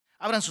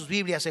Abran sus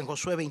Biblias en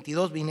Josué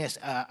 22.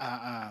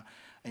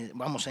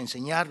 Vamos a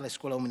enseñar la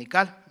escuela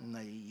dominical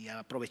y a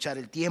aprovechar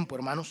el tiempo,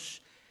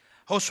 hermanos.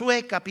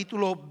 Josué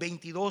capítulo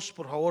 22,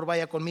 por favor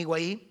vaya conmigo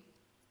ahí.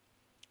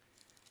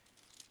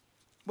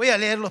 Voy a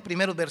leer los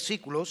primeros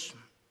versículos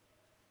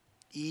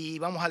y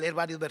vamos a leer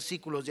varios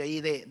versículos de ahí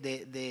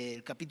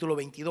del capítulo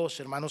 22.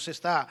 Hermanos,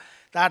 esta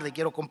tarde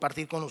quiero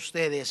compartir con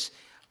ustedes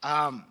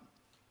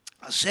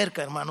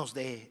acerca, hermanos,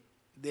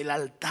 del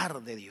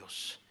altar de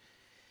Dios.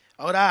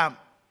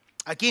 Ahora,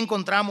 aquí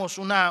encontramos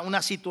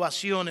una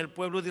situación, el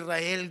pueblo de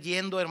Israel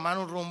yendo,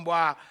 hermanos, rumbo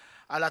a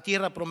la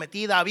tierra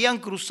prometida. Habían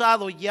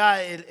cruzado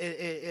ya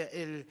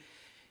el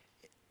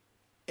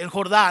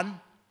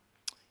Jordán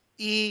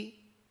y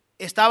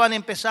estaban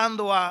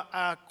empezando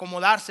a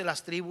acomodarse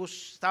las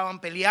tribus, estaban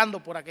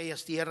peleando por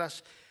aquellas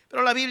tierras.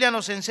 Pero la Biblia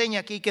nos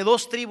enseña aquí que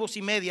 2 tribus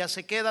y media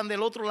se quedan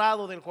del otro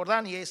lado del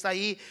Jordán y está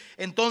ahí.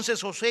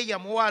 Entonces Josué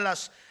llamó a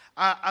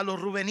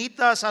los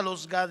rubenitas, a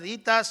los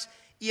gaditas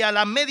y a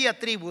la media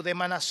tribu de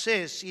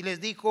Manasés y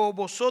les dijo: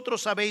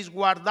 vosotros habéis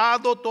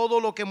guardado todo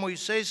lo que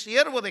Moisés,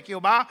 siervo de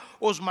Jehová,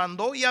 os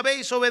mandó y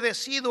habéis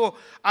obedecido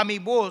a mi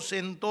voz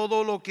en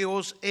todo lo que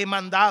os he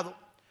mandado.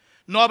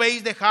 No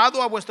habéis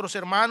dejado a vuestros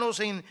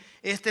hermanos en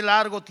este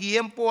largo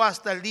tiempo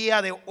hasta el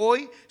día de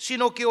hoy,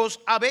 sino que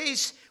os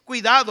habéis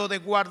cuidado de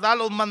guardar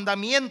los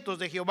mandamientos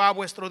de Jehová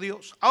vuestro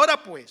Dios.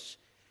 Ahora pues,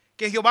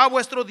 que Jehová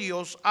vuestro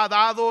Dios ha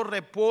dado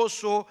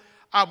reposo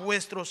a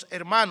vuestros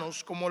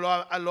hermanos, como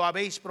lo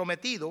habéis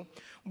prometido,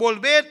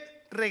 volved,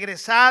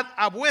 regresad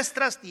a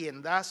vuestras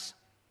tiendas,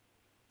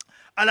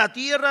 a la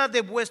tierra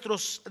de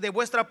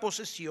vuestras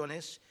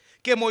posesiones,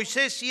 que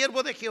Moisés,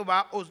 siervo de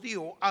Jehová, os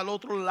dio al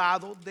otro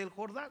lado del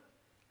Jordán.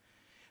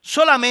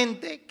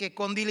 Solamente que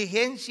con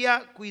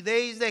diligencia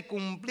cuidéis de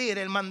cumplir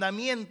el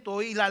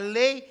mandamiento y la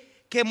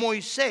ley que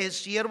Moisés,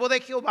 siervo de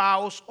Jehová,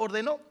 os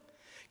ordenó,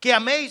 que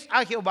améis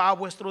a Jehová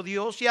vuestro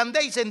Dios y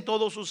andéis en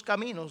todos sus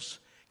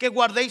caminos, que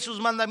guardéis sus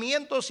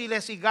mandamientos y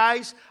le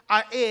sigáis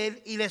a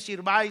él y le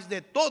sirváis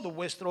de todo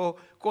vuestro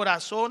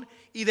corazón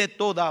y de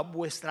toda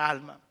vuestra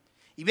alma.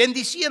 Y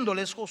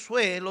bendiciéndoles,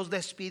 Josué los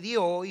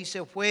despidió y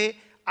se fue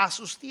a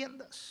sus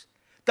tiendas.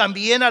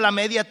 También a la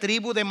media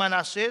tribu de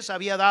Manasés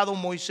había dado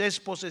Moisés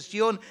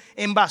posesión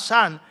en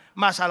Basán,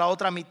 mas a la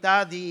otra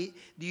mitad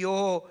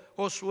dio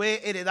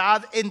Josué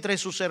heredad entre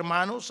sus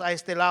hermanos a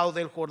este lado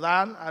del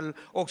Jordán, al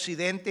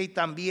occidente, y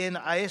también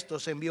a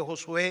estos envió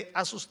Josué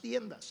a sus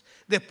tiendas,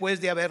 después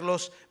de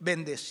haberlos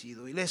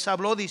bendecido. Y les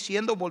habló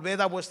diciendo: volved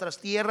a vuestras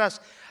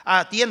tierras,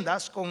 a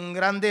tiendas con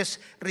grandes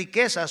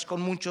riquezas,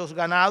 con muchos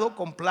ganado,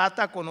 con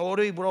plata, con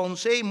oro y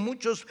bronce y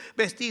muchos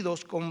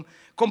vestidos,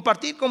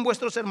 compartid con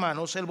vuestros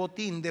hermanos el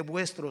botín de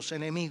vuestros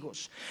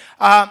enemigos.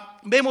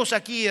 Vemos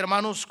aquí,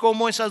 hermanos,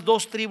 cómo esas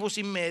 2 tribus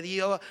y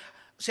medio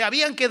se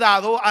habían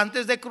quedado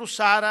antes de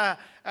cruzar,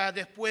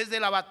 después de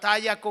la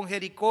batalla con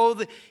Jericó,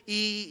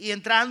 y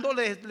entrando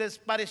les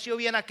pareció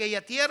bien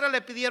aquella tierra.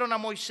 Le pidieron a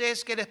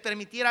Moisés que les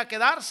permitiera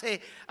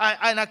quedarse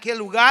en aquel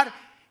lugar,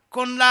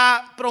 con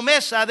la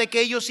promesa de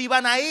que ellos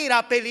iban a ir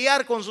a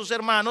pelear con sus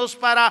hermanos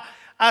para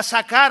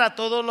sacar a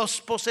todos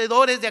los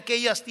poseedores de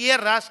aquellas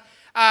tierras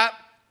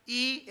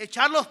y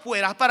echarlos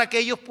fuera para que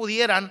ellos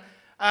pudieran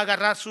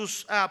agarrar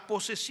sus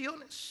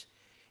posesiones.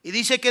 Y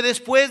dice que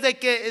después de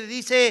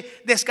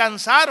que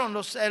descansaron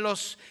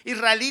los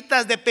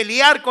israelitas de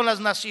pelear con las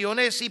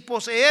naciones y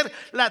poseer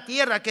la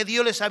tierra que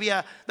Dios les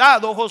había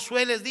dado,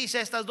 Josué les dice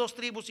a estas 2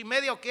 tribus y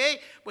media: ok,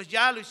 pues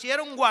ya lo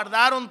hicieron,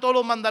 guardaron todos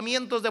los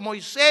mandamientos de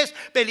Moisés,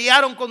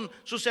 pelearon con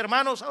sus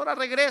hermanos, ahora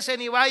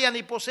regresen y vayan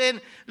y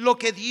poseen lo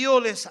que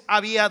Dios les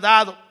había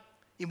dado.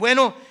 Y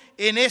bueno,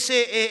 en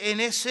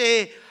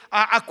ese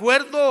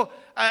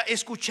acuerdo,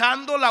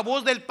 escuchando la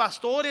voz del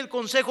pastor, el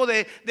consejo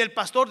del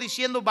pastor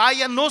diciendo: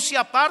 vayan, no se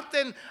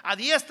aparten a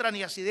diestra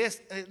ni a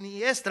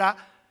siniestra,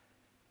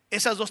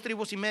 esas 2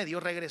 tribus y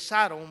medio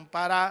regresaron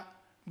para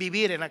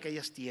vivir en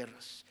aquellas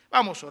tierras.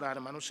 Vamos a orar,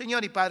 hermanos.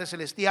 Señor y Padre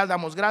celestial,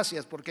 damos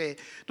gracias porque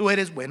tú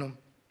eres bueno.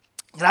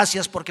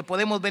 Gracias porque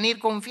podemos venir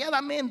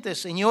confiadamente,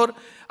 Señor,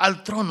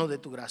 al trono de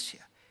tu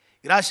gracia.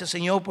 Gracias,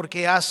 Señor,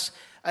 porque has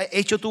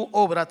hecho tu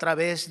obra a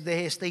través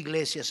de esta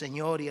iglesia,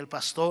 Señor, y el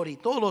pastor y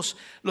todos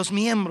los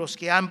miembros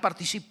que han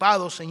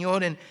participado,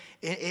 Señor,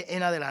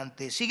 en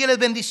adelante. Sígueles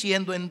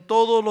bendiciendo en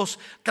todos los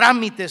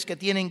trámites que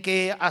tienen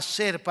que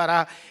hacer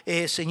para,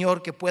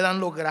 Señor, que puedan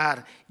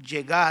lograr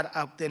llegar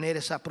a obtener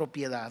esa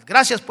propiedad.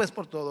 Gracias pues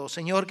por todo,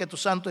 Señor, que tu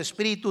Santo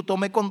Espíritu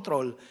tome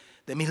control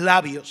de mis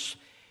labios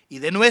y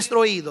de nuestro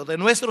oído, de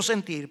nuestro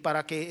sentir,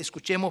 para que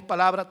escuchemos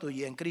palabra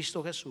tuya en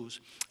Cristo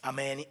Jesús.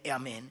 Amén y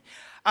amén.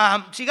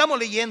 Sigamos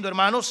leyendo,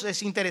 hermanos,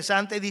 es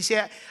interesante.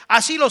 Dice: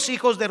 así los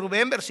hijos de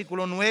Rubén,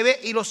 versículo 9,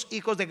 y los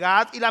hijos de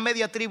Gad y la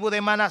media tribu de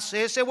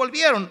Manasés se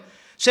volvieron,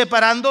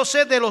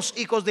 separándose de los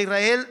hijos de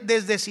Israel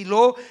desde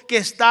Silo, que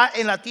está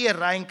en la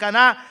tierra, en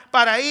Caná,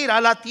 para ir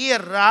a la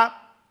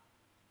tierra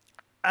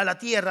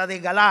de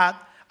Galaad,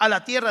 a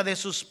la tierra de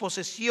sus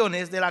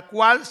posesiones, de la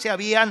cual se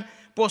habían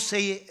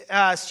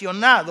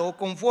posesionado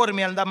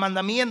conforme al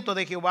mandamiento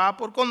de Jehová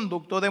por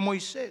conducto de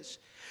Moisés.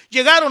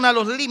 Llegaron a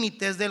los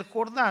límites del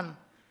Jordán.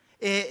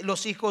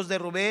 los hijos de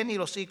Rubén y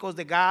los hijos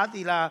de Gad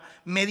y la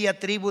media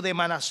tribu de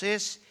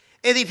Manasés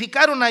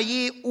edificaron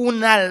allí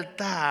un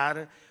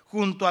altar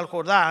junto al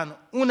Jordán,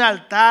 un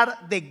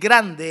altar de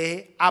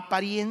grande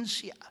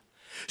apariencia.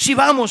 Si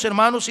vamos,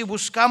 hermanos, y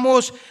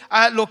buscamos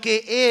lo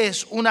que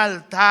es un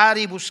altar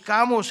y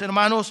buscamos,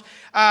 hermanos,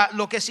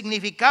 lo que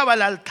significaba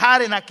el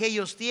altar en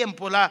aquellos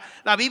tiempos,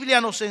 la Biblia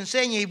nos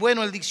enseña, y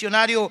bueno, el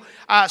diccionario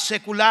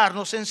secular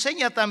nos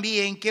enseña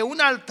también que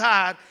un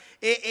altar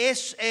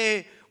es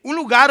un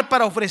lugar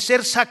para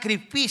ofrecer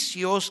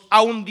sacrificios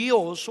a un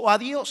dios o a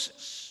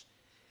dioses.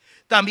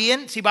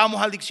 También, si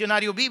vamos al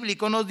diccionario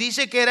bíblico, nos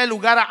dice que era el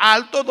lugar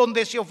alto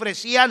donde se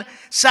ofrecían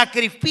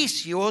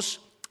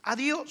sacrificios a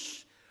Dios,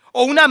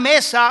 o una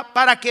mesa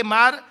para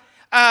quemar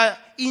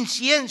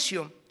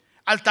incienso.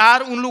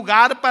 Altar, un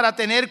lugar para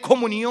tener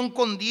comunión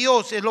con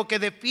Dios, es lo que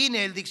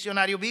define el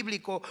diccionario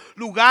bíblico.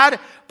 Lugar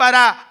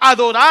para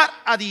adorar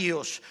a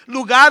Dios,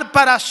 lugar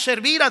para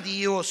servir a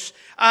Dios.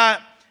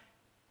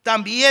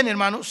 También,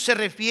 hermanos, se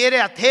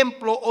refiere a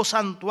templo o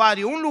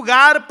santuario, un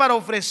lugar para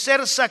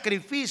ofrecer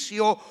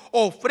sacrificio,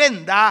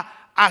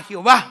 ofrenda a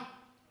Jehová.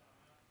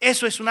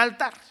 Eso es un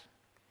altar.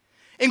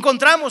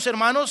 Encontramos,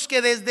 hermanos, que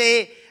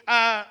desde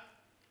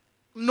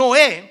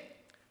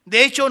Noé,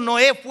 de hecho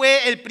Noé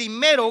fue el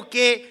primero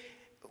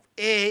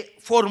que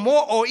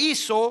formó o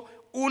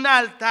hizo un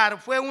altar,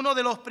 fue uno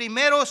de los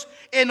primeros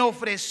en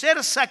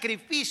ofrecer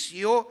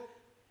sacrificio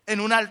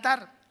en un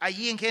altar.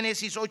 Allí en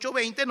Génesis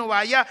 8:20 no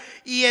vaya,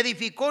 y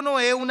edificó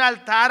Noé un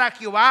altar a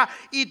Jehová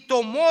y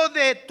tomó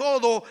de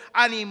todo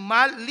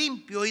animal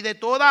limpio y de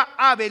toda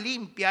ave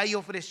limpia y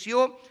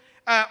ofreció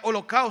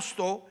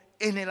holocausto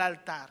en el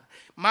altar.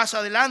 Más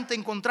adelante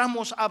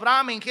encontramos a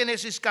Abraham en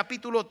Génesis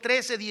capítulo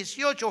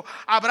 13:18.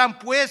 Abraham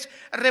pues,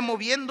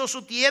 removiendo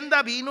su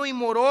tienda, vino y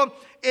moró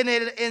en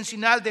el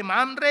encinar de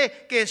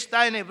Mamre, que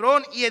está en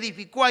Hebrón, y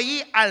edificó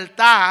allí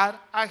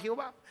altar a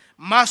Jehová.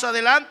 Más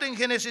adelante en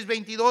Génesis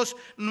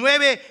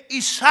 22:9,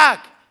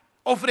 Isaac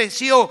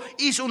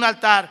hizo un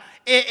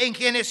altar. En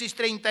Génesis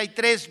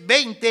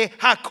 33:20,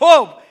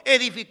 Jacob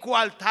edificó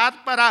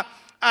altar para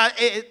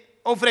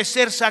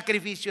ofrecer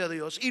sacrificio a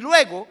Dios. Y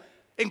luego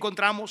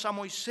encontramos a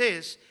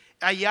Moisés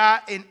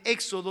allá en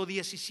Éxodo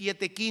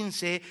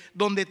 17:15,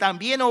 donde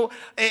también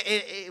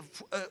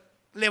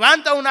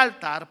levanta un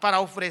altar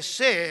para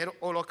ofrecer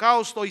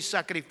holocausto y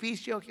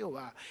sacrificio a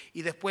Jehová.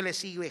 Y después le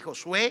sigue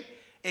Josué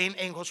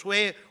en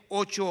Josué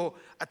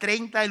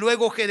 8:30, y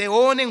luego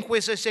Gedeón en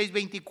Jueces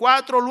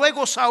 6:24,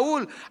 luego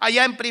Saúl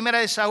allá en primera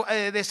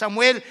de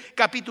Samuel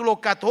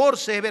capítulo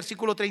 14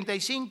 versículo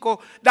 35,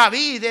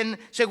 David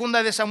en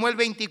segunda de Samuel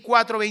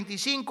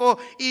 24:25,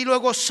 y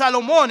luego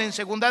Salomón en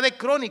segunda de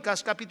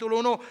Crónicas capítulo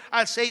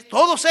 1-6.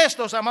 Todos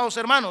estos, amados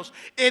hermanos,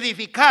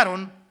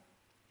 edificaron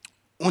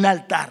un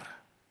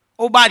altar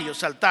o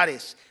varios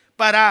altares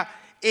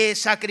para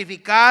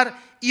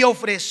sacrificar y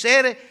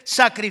ofrecer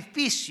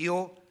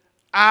sacrificio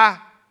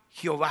a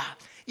Jehová.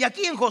 Y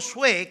aquí en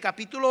Josué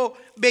capítulo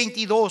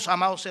 22,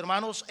 amados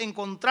hermanos,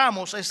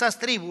 encontramos a estas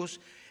tribus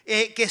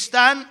que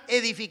están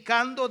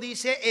edificando,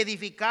 dice,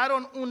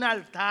 edificaron un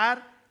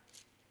altar,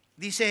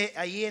 dice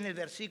ahí en el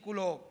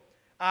versículo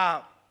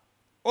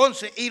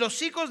 11, y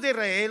los hijos de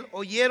Israel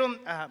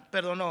oyeron,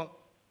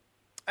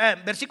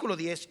 versículo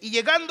 10, y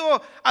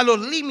llegando a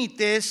los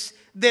límites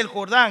del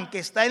Jordán, que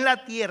está en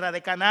la tierra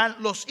de Canaán,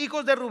 los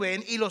hijos de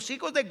Rubén y los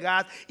hijos de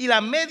Gad y la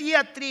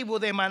media tribu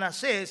de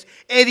Manasés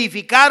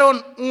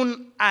edificaron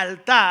un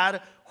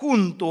altar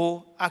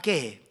junto a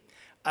 ¿qué?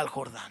 Al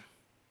Jordán.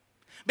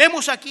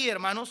 Vemos aquí,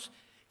 hermanos,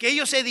 que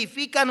ellos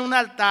edifican un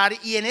altar,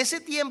 y en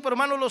ese tiempo,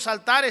 hermanos, los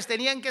altares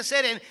tenían que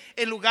ser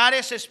en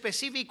lugares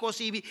específicos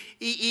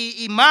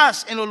y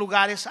más en los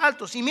lugares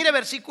altos. Y mire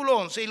versículo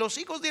 11, y los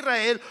hijos de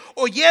Israel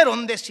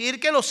oyeron decir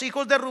que los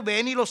hijos de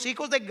Rubén y los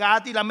hijos de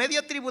Gad y la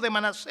media tribu de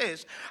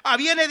Manasés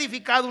habían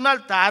edificado un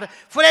altar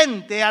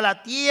frente a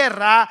la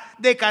tierra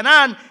de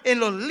Canaán en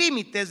los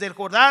límites del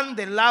Jordán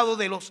del lado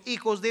de los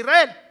hijos de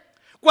Israel.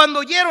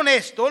 Cuando oyeron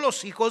esto,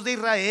 los hijos de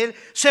Israel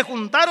se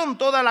juntaron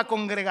toda la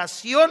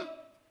congregación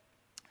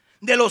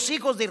de los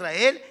hijos de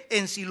Israel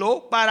en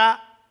Silo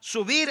para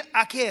subir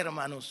 ¿a qué,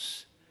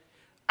 hermanos?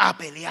 A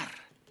pelear.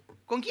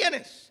 ¿Con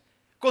quiénes?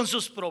 Con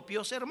sus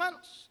propios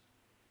hermanos.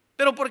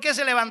 ¿Pero por qué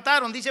se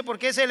levantaron? Dice, ¿por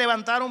qué se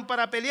levantaron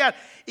para pelear?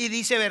 Y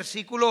dice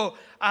versículo,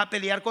 a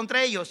pelear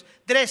contra ellos.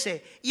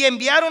 13, y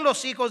enviaron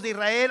los hijos de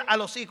Israel a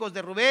los hijos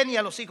de Rubén y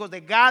a los hijos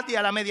de Gad y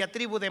a la media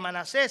tribu de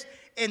Manasés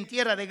en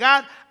tierra de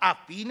Gad, a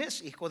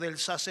Fines, hijo del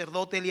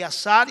sacerdote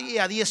Eleazar, y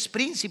a 10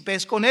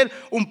 príncipes con él,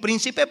 un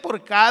príncipe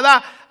por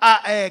cada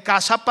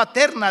casa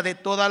paterna de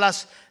todas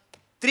las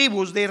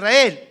tribus de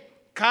Israel,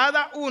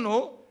 cada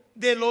uno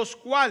de los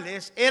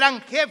cuales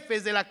eran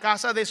jefes de la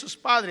casa de sus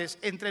padres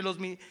entre los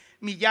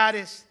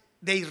millares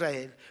de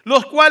Israel,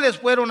 los cuales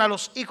fueron a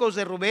los hijos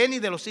de Rubén y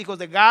de los hijos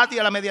de Gad y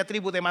a la media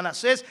tribu de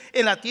Manasés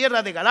en la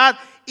tierra de Galaad,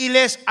 y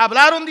les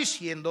hablaron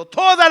diciendo: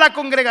 toda la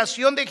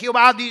congregación de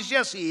Jehová dice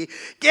así,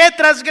 ¿qué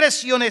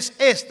transgresión es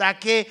esta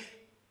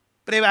que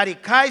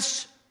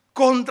prevaricáis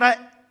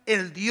contra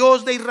el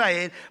Dios de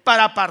Israel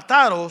para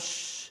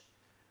apartaros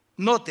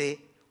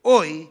note,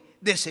 hoy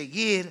de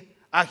seguir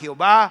a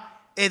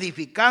Jehová,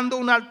 edificando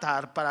un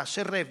altar para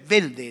ser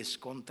rebeldes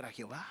contra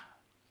Jehová.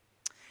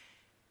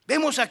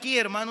 Vemos aquí,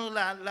 hermanos,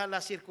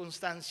 la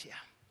circunstancia.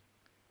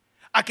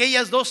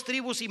 Aquellas 2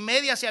 tribus y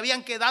media se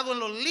habían quedado en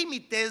los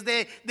límites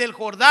del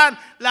Jordán.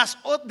 Las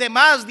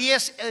demás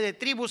 10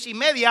 tribus y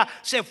media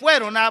se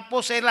fueron a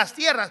poseer las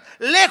tierras,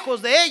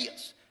 lejos de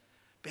ellos.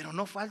 Pero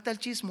no falta el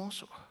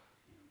chismoso.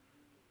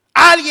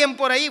 Alguien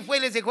por ahí fue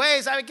y les dijo: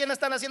 ¿sabe quién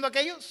están haciendo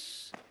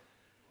aquellos?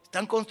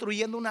 Están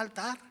construyendo un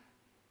altar.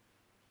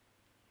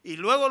 Y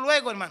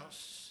luego,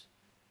 hermanos,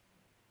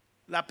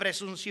 la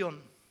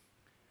presunción.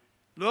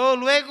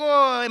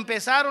 Luego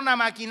empezaron a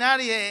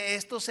maquinar y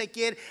estos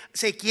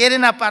se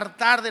quieren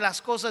apartar de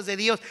las cosas de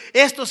Dios.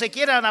 Estos se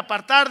quieren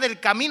apartar del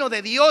camino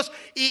de Dios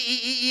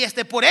y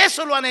por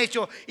eso lo han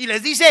hecho. Y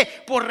les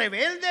dice: por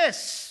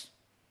rebeldes,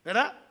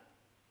 ¿verdad?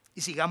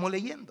 Y sigamos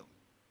leyendo.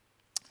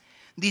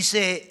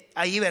 Dice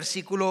ahí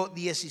versículo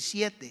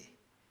 17: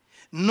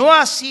 ¿no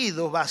ha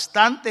sido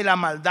bastante la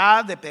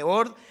maldad de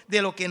peor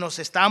de lo que no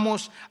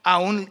estamos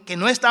aún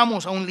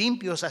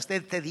limpios hasta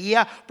este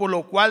día, por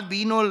lo cual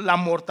vino la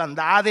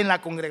mortandad en la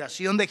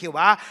congregación de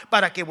Jehová,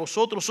 para que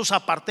vosotros os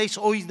apartéis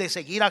hoy de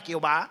seguir a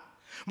Jehová?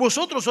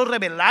 Vosotros os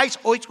rebeláis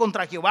hoy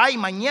contra Jehová, y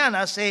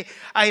mañana se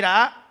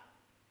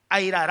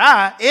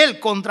airará él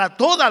contra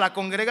toda la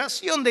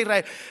congregación de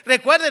Israel.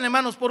 Recuerden,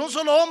 hermanos, por un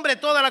solo hombre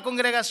toda la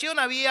congregación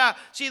había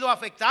sido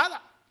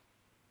afectada.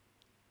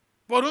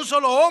 Por un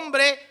solo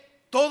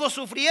hombre todos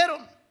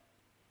sufrieron.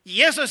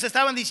 Y eso se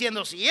estaban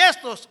diciendo: si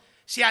estos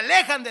se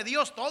alejan de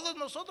Dios, todos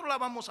nosotros la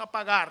vamos a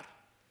pagar.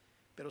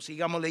 Pero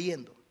sigamos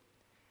leyendo.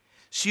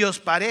 Si os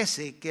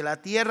parece que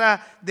la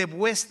tierra de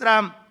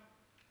vuestra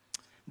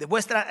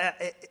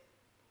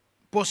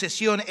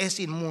posesión es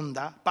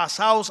inmunda,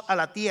 pasaos a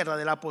la tierra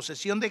de la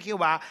posesión de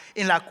Jehová,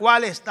 en la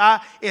cual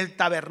está el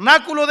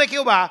tabernáculo de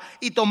Jehová,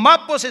 y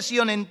tomad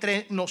posesión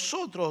entre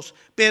nosotros,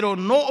 pero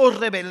no os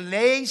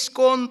rebeléis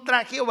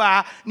contra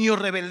Jehová, ni os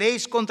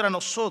rebeléis contra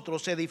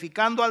nosotros,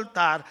 edificando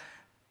altar,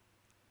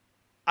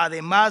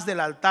 además del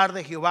altar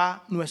de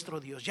Jehová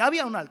nuestro Dios. Ya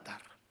había un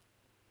altar,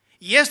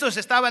 y estos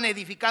estaban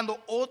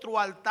edificando otro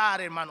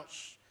altar,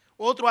 hermanos,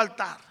 otro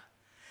altar.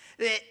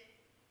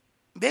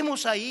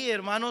 Vemos ahí,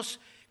 hermanos,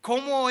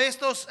 cómo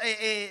estos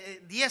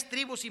 10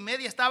 tribus y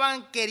media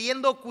estaban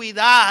queriendo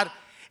cuidar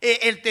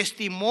el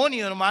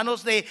testimonio,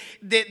 hermanos,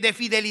 de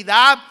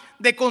fidelidad,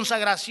 de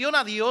consagración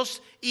a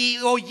Dios, y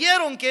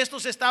oyeron que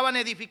estos estaban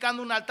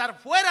edificando un altar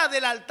fuera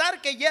del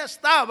altar que ya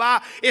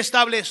estaba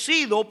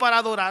establecido para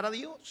adorar a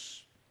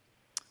Dios.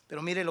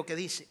 Pero mire lo que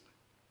dice: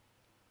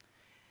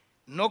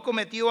 no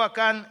cometió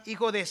Acán,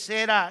 hijo de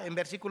Zera, en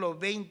versículo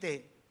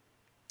 20,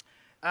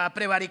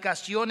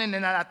 prevaricación en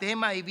el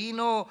anatema, y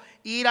vino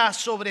ira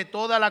sobre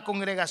toda la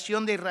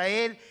congregación de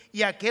Israel,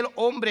 y aquel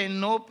hombre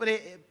no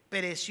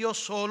pereció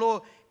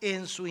solo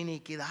en su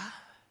iniquidad.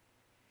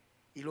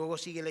 Y luego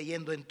sigue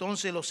leyendo: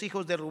 entonces los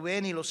hijos de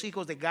Rubén y los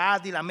hijos de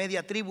Gad y la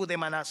media tribu de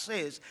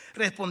Manasés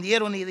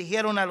respondieron y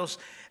dijeron a los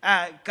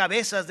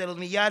cabezas de los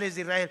millares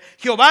de Israel: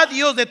 Jehová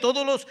Dios de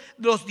todos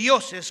los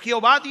dioses,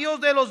 Jehová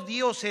Dios de los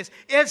dioses,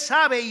 Él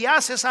sabe y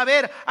hace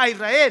saber a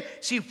Israel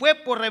si fue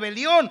por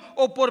rebelión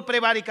o por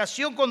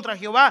prevaricación contra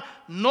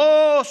Jehová.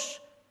 No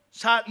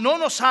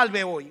nos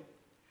salve hoy,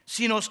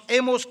 si nos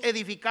hemos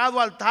edificado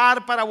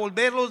altar para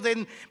volverlos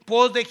en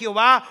pos de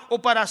Jehová, o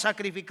para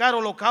sacrificar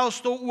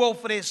holocausto u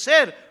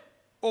ofrecer,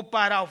 o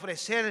para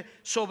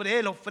ofrecer sobre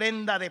él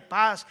ofrenda de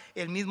paz,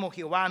 el mismo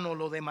Jehová nos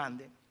lo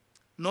demande.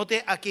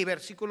 Note aquí,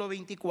 versículo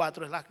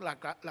 24 es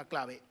la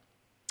clave.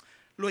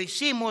 Lo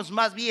hicimos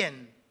más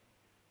bien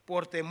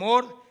por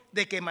temor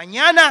de que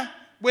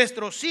mañana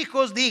vuestros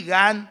hijos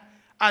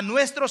digan a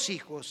nuestros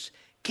hijos: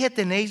 ¿qué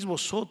tenéis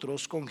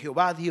vosotros con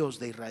Jehová Dios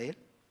de Israel?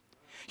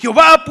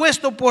 Jehová ha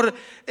puesto por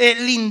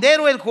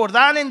lindero el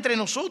Jordán entre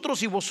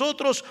nosotros y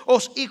vosotros,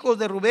 os hijos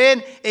de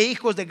Rubén e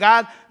hijos de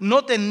Gad,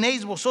 no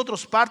tenéis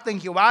vosotros parte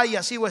en Jehová, y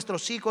así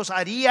vuestros hijos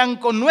harían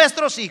con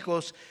nuestros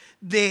hijos.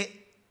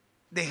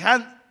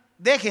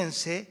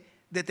 Déjense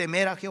de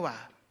temer a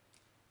Jehová.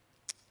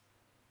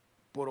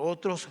 Por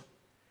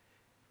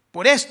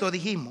esto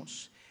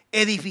dijimos: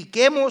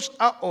 edifiquemos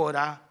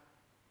ahora,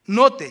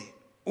 note,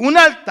 un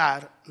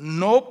altar,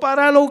 no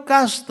para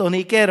holocausto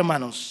ni qué,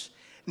 hermanos,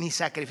 ni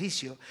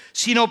sacrificio,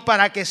 sino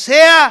para que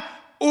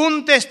sea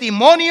un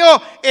testimonio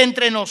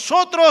entre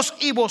nosotros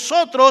y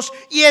vosotros,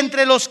 y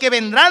entre los que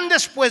vendrán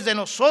después de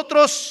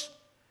nosotros,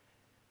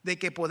 de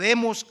que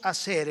podemos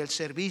hacer el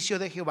servicio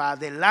de Jehová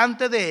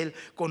delante de él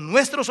con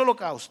nuestros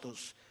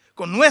holocaustos,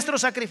 con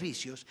nuestros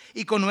sacrificios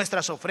y con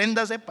nuestras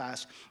ofrendas de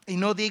paz. Y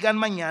no digan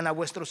mañana a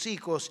vuestros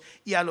hijos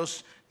y a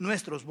los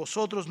nuestros: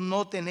 vosotros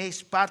no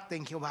tenéis parte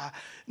en Jehová.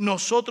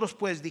 Nosotros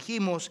pues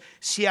dijimos: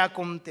 si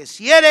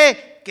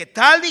aconteciere que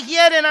tal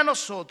dijeren a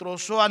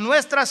nosotros o a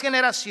nuestras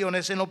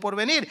generaciones en lo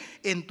porvenir,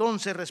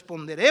 entonces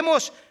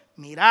responderemos: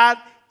 mirad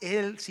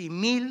el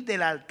simil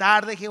del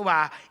altar de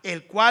Jehová,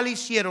 el cual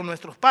hicieron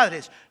nuestros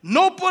padres,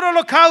 no por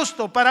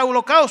holocausto, para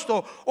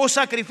holocausto o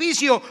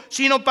sacrificio,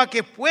 sino para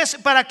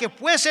que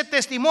fuese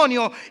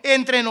testimonio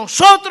entre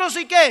nosotros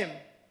y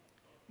 ¿qué?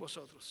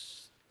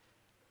 Vosotros.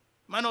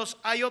 Hermanos,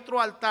 hay otro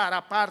altar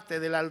aparte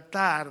del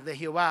altar de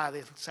Jehová,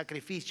 del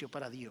sacrificio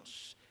para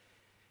Dios.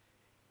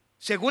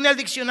 Según el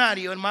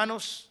diccionario,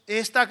 hermanos,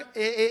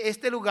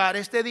 este lugar,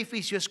 este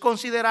edificio es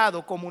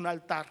considerado como un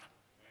altar,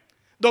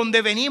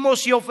 donde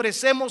venimos y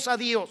ofrecemos a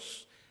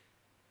Dios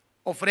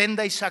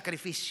ofrenda y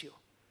sacrificio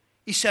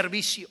y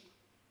servicio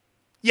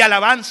y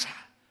alabanza.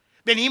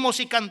 Venimos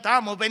y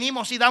cantamos,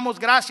 venimos y damos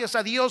gracias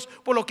a Dios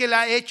por lo que Él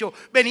ha hecho.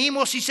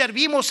 Venimos y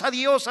servimos a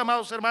Dios,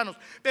 amados hermanos.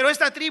 Pero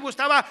esta tribu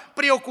estaba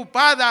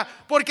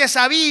preocupada porque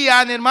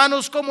sabían,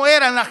 hermanos, cómo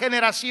eran las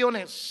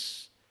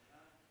generaciones.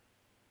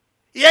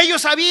 Y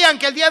ellos sabían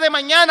que el día de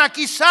mañana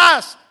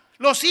quizás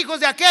los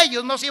hijos de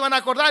aquellos no se iban a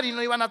acordar y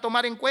no iban a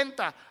tomar en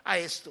cuenta a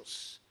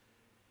estos.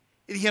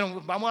 Y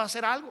dijeron, vamos a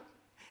hacer algo.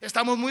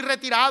 Estamos muy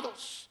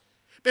retirados.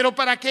 Pero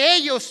para que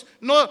ellos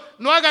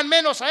no hagan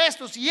menos a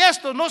estos y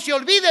estos no se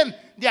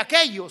olviden de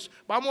aquellos,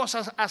 vamos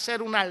a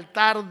hacer un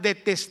altar de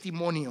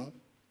testimonio.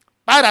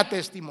 Para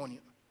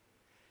testimonio.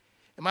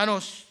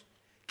 Hermanos,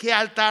 ¿qué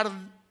altar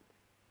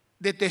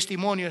de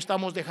testimonio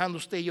estamos dejando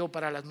usted y yo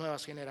para las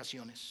nuevas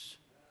generaciones?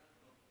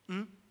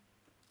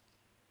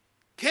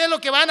 ¿Qué es lo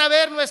que van a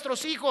ver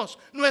nuestros hijos,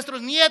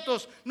 nuestros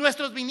nietos,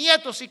 nuestros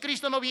bisnietos si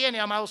Cristo no viene,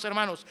 amados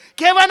hermanos?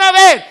 ¿Qué van a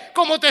ver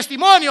como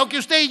testimonio que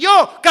usted y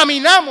yo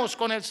caminamos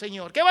con el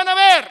Señor? ¿Qué van a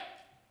ver?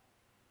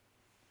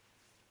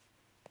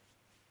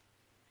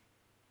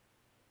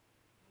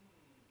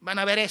 Van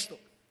a ver esto.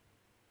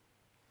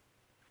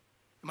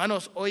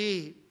 Hermanos,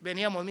 hoy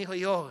veníamos mi hijo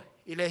y yo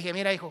y le dije,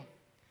 mira hijo,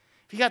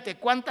 fíjate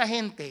cuánta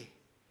gente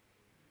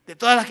de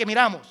todas las que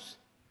miramos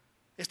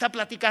está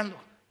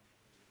platicando.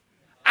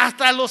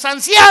 Hasta los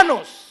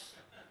ancianos.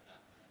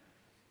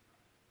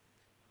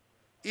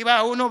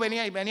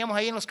 Veníamos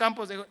ahí en los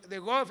campos de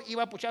golf,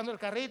 iba puchando el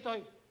carrito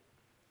y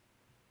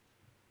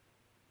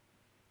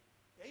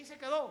ahí se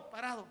quedó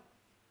parado.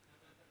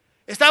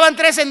 Estaban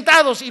 3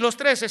 sentados y los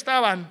 3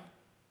 estaban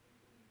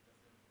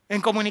en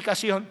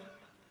comunicación.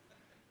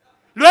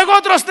 Luego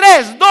otros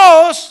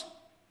 2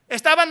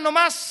 estaban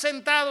nomás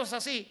sentados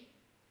así,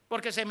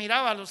 porque se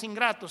miraba, los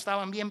ingratos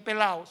estaban bien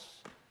pelados.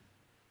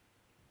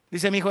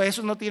 Dice mi hijo,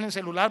 esos no tienen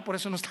celular, por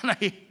eso no están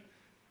ahí.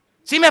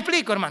 ¿Sí me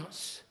explico,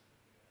 hermanos?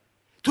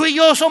 Tú y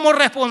yo somos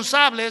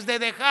responsables de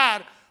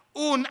dejar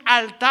un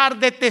altar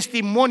de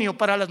testimonio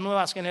para las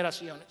nuevas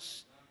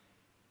generaciones.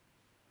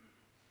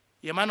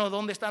 Y hermano,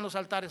 ¿dónde están los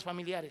altares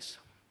familiares?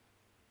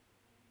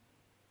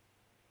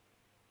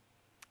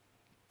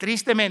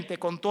 Tristemente,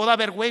 con toda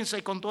vergüenza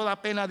y con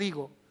toda pena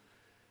digo,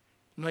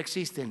 no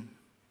existen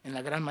en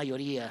la gran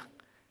mayoría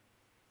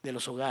de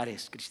los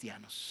hogares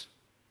cristianos.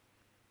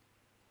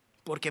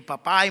 Porque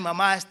papá y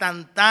mamá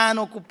están tan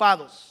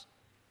ocupados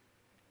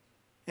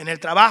en el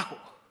trabajo,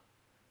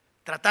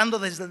 tratando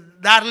de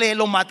darle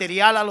lo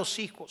material a los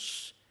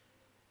hijos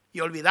y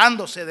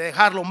olvidándose de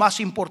dejar lo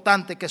más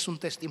importante, que es un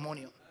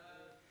testimonio.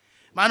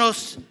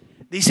 Hermanos,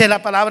 dice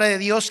la palabra de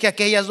Dios que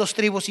aquellas 2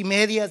 tribus y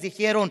medias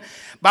dijeron,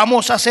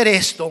 vamos a hacer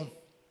esto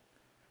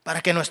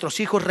para que nuestros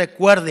hijos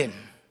recuerden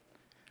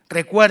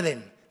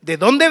de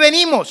dónde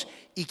venimos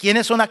y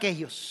quiénes son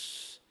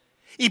aquellos,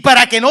 y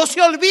para que no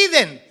se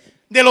olviden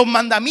de los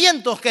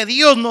mandamientos que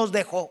Dios nos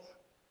dejó.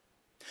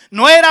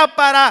 No era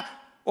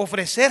para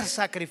ofrecer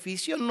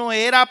sacrificio, no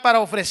era para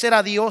ofrecer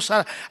a Dios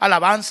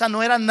alabanza,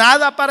 no era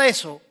nada para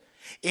eso.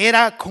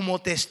 Era como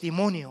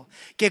testimonio,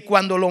 que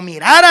cuando lo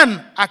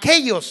miraran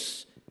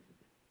aquellos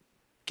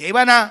que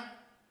iban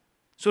a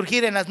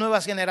surgir en las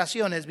nuevas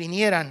generaciones,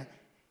 vinieran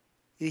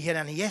y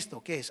dijeran, ¿y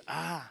esto qué es?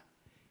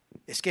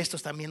 Es que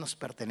estos también nos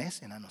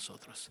pertenecen a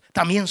nosotros,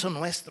 también son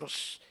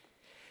nuestros.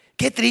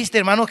 Qué triste,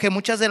 hermanos, que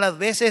muchas de las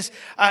veces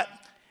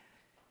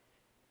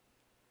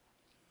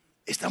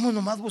estamos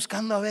nomás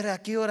buscando a ver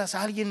a qué horas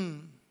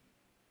alguien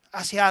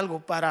hace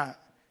algo para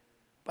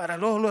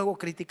luego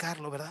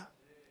criticarlo, ¿verdad?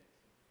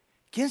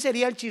 ¿Quién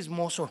sería el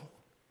chismoso?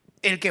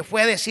 El que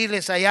fue a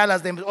decirles allá a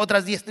las de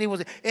otras 10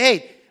 tribus,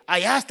 hey,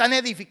 allá están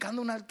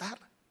edificando un altar.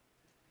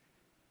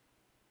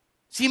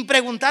 Sin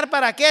preguntar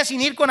para qué,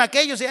 sin ir con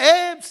aquellos,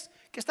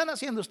 ¿qué están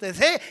haciendo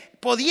ustedes?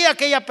 Podía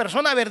aquella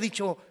persona haber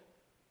dicho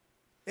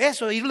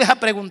eso, irles a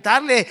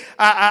preguntarle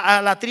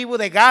a la tribu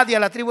de Gad y a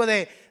la tribu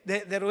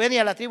de Rubén y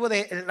a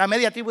la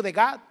media tribu de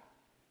Gad.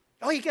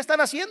 Oye, ¿qué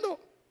están haciendo?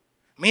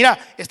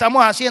 Mira,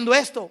 estamos haciendo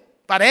esto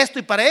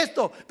y para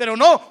esto. Pero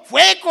no,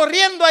 fue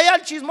corriendo allá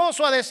al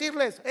chismoso a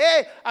decirles,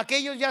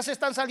 aquellos ya se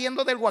están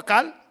saliendo del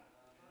huacal.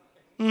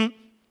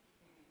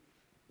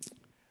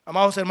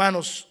 Amados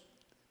hermanos,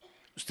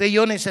 usted y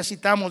yo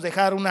necesitamos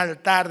dejar un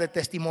altar de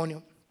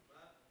testimonio.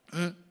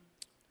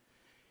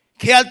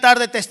 ¿Qué altar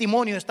de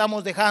testimonio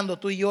estamos dejando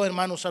tú y yo,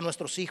 hermanos, a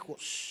nuestros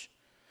hijos?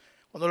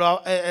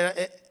 Cuando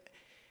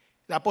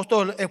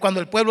cuando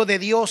el pueblo de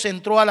Dios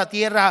entró a la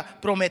tierra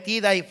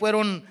prometida y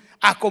fueron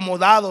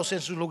acomodados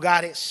en sus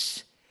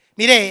lugares,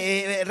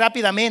 Mire,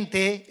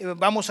 rápidamente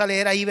vamos a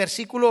leer ahí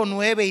versículo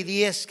 9 y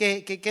 10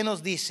 que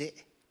nos dice: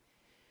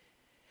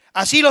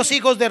 así los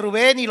hijos de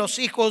Rubén y los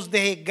hijos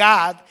de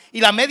Gad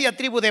y la media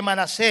tribu de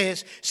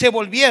Manasés se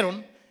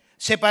volvieron,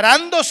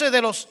 separándose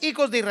de los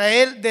hijos de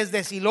Israel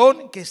desde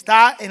Silón, que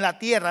está en la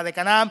tierra de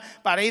Canaán,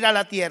 para ir a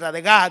la tierra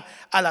de Gad,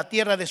 a la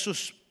tierra de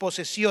sus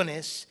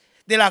posesiones,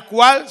 de la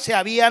cual se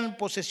habían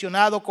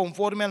posesionado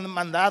conforme al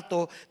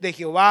mandato de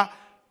Jehová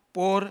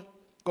por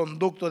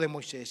conducto de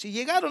Moisés. Y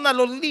llegaron a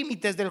los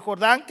límites del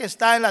Jordán, que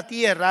está en la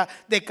tierra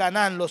de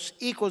Canaán, los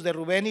hijos de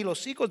Rubén y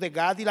los hijos de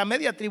Gad y la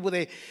media tribu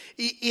de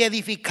y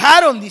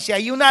edificaron, dice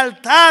ahí, un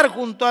altar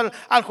junto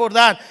al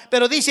Jordán.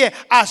 Pero dice,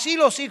 así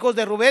los hijos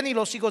de Rubén y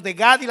los hijos de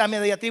Gad y la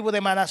media tribu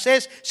de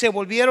Manasés se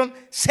volvieron,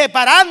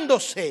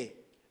 separándose.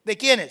 ¿De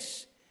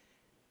quiénes?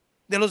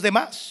 De los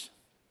demás.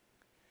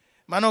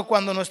 Hermano,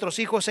 cuando nuestros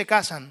hijos se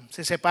casan,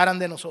 se separan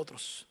de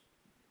nosotros.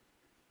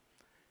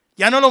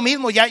 Ya no es lo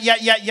mismo,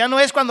 ya no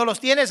es cuando los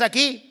tienes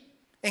aquí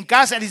en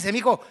casa. Dice,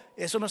 mijo,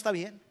 eso no está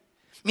bien.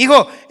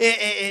 Mijo,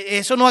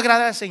 eso no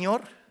agrada al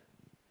Señor.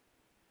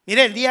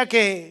 Mire, el día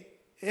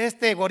que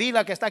este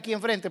gorila que está aquí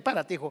enfrente,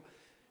 párate, hijo,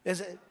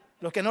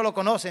 los que no lo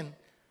conocen,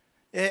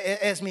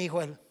 es mi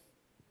hijo él.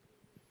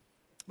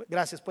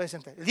 Gracias, puedes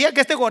sentar. El día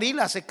que este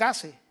gorila se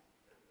case,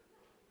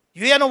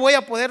 yo ya no voy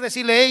a poder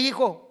decirle, hey,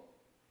 hijo,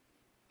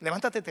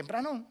 levántate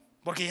temprano,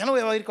 porque ya no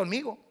va a ir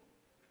conmigo.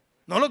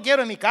 No lo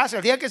quiero en mi casa.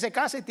 El día que se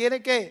case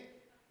tiene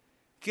que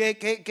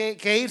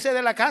irse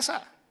de la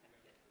casa.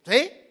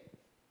 ¿Sí?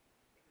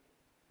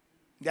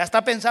 Ya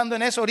está pensando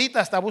en eso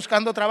ahorita, está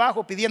buscando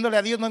trabajo, pidiéndole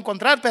a Dios no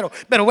encontrar,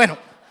 pero bueno.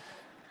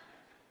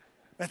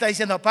 Me está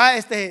diciendo, papá,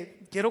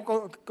 quiero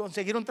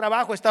conseguir un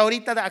trabajo. Está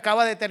ahorita,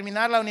 acaba de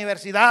terminar la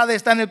universidad,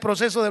 está en el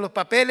proceso de los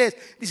papeles.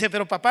 Dice,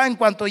 pero papá, en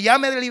cuanto ya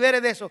me libere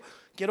de eso,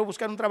 quiero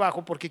buscar un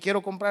trabajo porque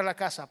quiero comprar la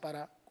casa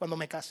para cuando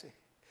me case.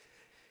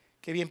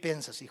 Qué bien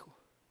piensas, hijo.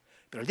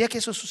 Pero el día que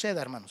eso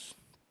suceda, hermanos,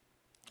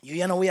 yo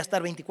ya no voy a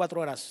estar 24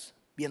 horas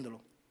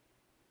viéndolo.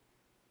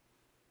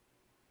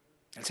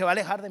 Él se va a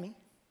alejar de mí.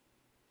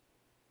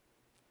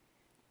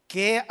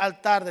 ¿Qué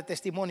altar de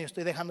testimonio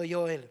estoy dejando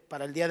yo a él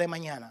para el día de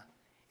mañana?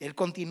 Él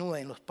continúe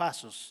en los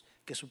pasos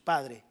que su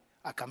padre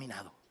ha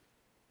caminado.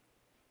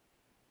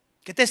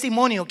 ¿Qué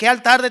testimonio, qué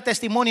altar de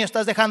testimonio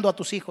estás dejando a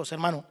tus hijos,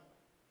 hermano?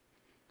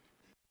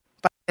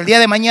 Para el día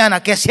de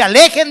mañana, que se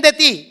alejen de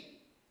ti,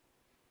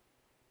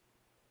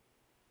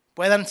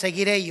 puedan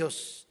seguir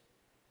ellos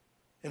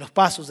en los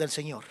pasos del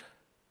Señor.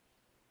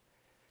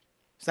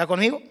 ¿Está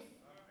conmigo?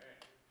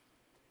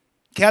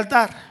 ¿Qué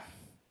altar?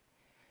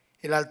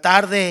 El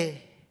altar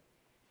de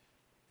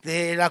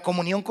la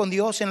comunión con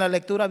Dios en la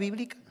lectura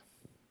bíblica.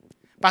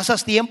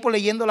 ¿Pasas tiempo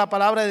leyendo la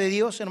palabra de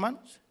Dios,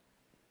 hermanos?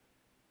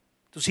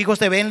 ¿Tus hijos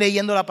te ven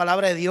leyendo la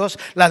palabra de Dios?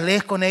 ¿Las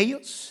lees con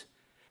ellos?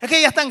 Es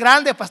que ya están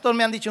grandes, pastor,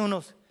 me han dicho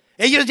unos.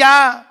 Ellos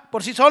ya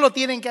por sí solos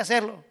tienen que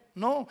hacerlo.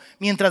 No,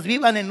 mientras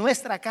vivan en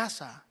nuestra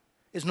casa,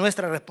 es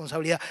nuestra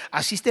responsabilidad.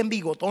 Asisten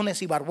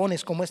bigotones y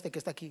barbones como este que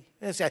está aquí.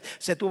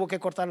 Se tuvo que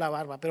cortar la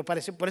barba, pero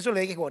parece, por eso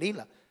le dije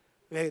gorila.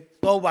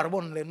 Todo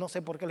barbón, no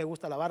sé por qué le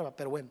gusta la barba,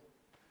 pero bueno.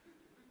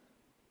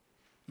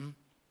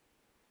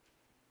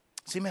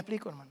 ¿Sí me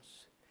explico,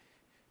 hermanos?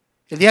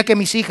 El día que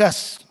mis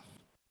hijas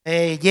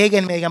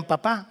lleguen, me digan,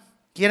 papá,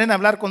 ¿quieren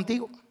hablar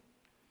contigo?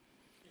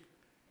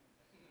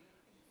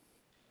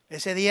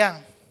 Ese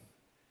día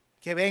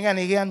que vengan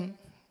y digan,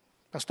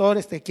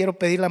 pastor, quiero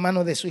pedir la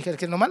mano de su hija.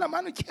 Que nomás la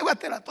mano y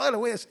llévatela toda, le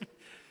voy a decir.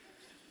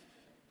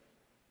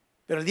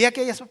 Pero el día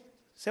que ellas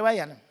se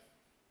vayan,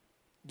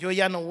 yo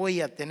ya no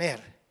voy a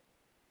tener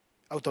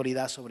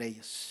autoridad sobre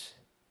ellas.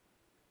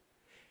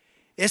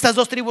 Estas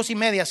 2 tribus y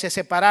media se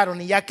separaron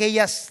y ya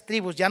aquellas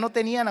tribus ya no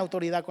tenían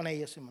autoridad con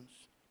ellas,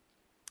 hermanos,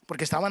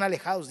 porque estaban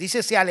alejados.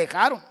 Dice, se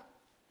alejaron.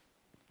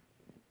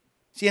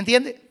 ¿Sí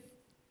entiende?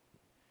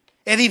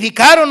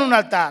 Edificaron un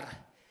altar.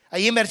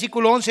 Ahí en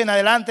versículo 11 en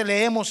adelante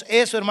leemos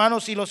eso,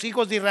 hermanos. Y los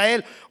hijos de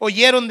Israel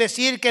oyeron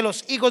decir que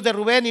los hijos de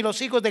Rubén y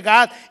los hijos de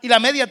Gad y la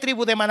media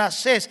tribu de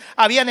Manasés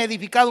habían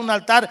edificado un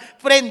altar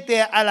frente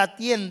a la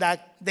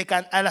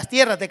a las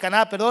tierras de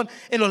Canaán,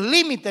 en los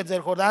límites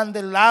del Jordán,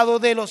 del lado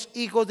de los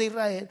hijos de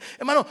Israel.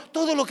 Hermano,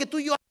 todo lo que tú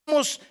y yo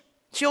hacemos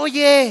se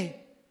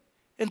oye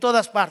en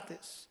todas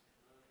partes.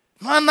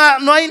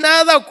 No hay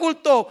nada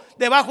oculto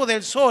debajo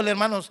del sol,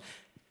 hermanos,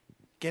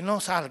 que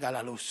no salga a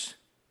la luz.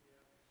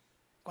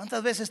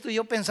 ¿Cuántas veces tú y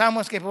yo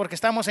pensamos que porque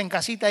estamos en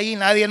casita ahí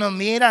nadie nos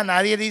mira,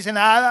 nadie dice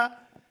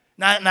nada,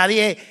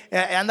 nadie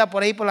anda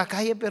por ahí por la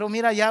calle? Pero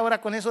mira, ya ahora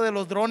con eso de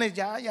los drones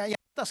ya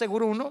está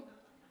seguro uno.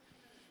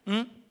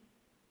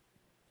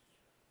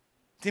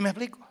 ¿Sí me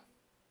explico?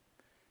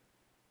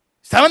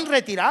 Estaban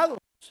retirados,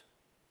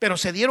 pero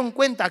se dieron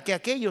cuenta que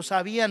aquellos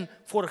habían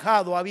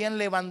forjado, habían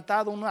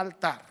levantado un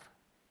altar.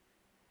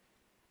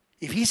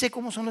 Y fíjese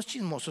cómo son los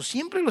chismosos.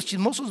 Siempre los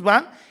chismosos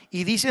van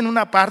y dicen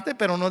una parte,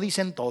 pero no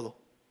dicen todo.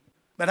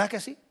 ¿Verdad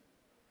que sí?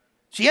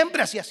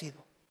 Siempre así ha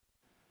sido.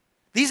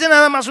 Dicen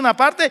nada más una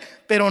parte,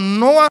 pero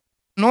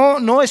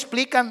no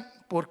explican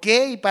por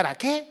qué y para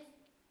qué.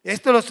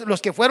 Estos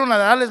los que fueron a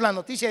darles la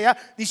noticia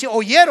ya, dice,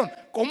 oyeron.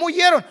 ¿Cómo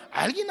oyeron?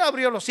 Alguien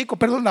abrió el hocico,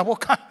 perdón, la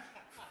boca.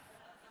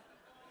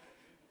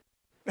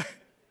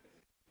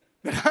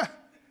 ¿Verdad?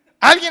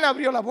 Alguien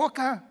abrió la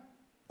boca.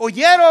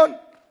 Oyeron.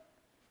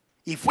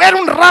 Y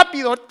fueron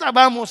rápido. Ahorita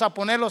vamos a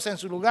ponerlos en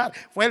su lugar.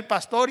 Fue el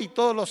pastor y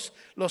todos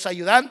los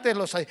ayudantes,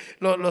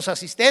 los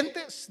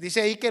asistentes.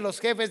 Dice ahí que los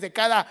jefes de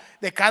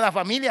cada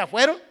familia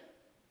fueron.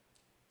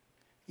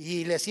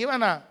 Y los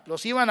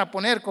iban a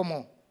poner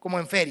como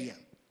en feria.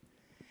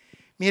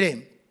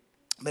 Miren,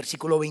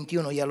 versículo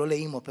 21, ya lo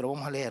leímos, pero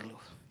vamos a leerlo.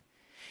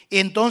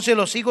 Entonces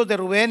los hijos de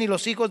Rubén y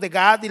los hijos de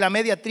Gad y la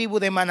media tribu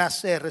de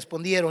Manasés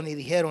respondieron y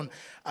dijeron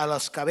a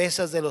las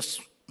cabezas de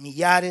los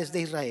millares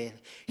de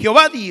Israel: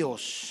 Jehová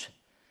Dios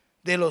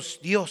de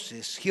los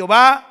dioses,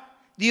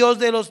 Jehová Dios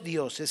de los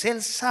dioses,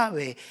 Él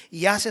sabe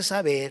y hace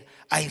saber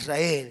a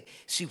Israel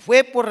si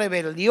fue por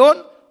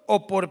rebelión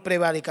o por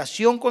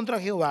prevaricación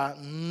contra Jehová,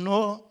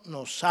 no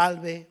nos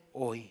salve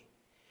hoy.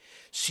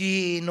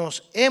 Si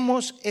nos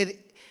hemos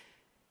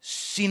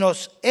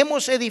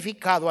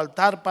edificado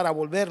altar para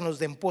volvernos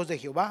de en pos de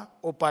Jehová,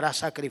 o para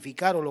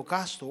sacrificar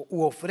holocausto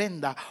u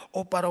ofrenda,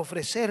 o para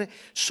ofrecer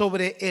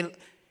sobre el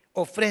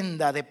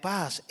ofrenda de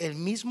paz, el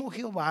mismo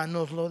Jehová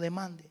nos lo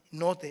demande.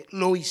 Note,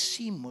 lo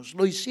hicimos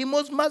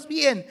más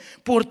bien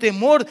por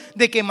temor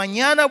de que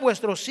mañana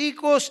vuestros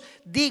hijos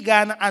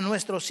digan a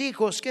nuestros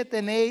hijos: ¿qué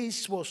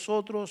tenéis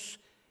vosotros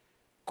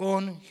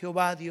con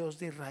Jehová Dios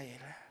de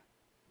Israel?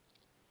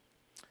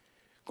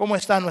 ¿Cómo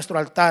está nuestro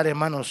altar,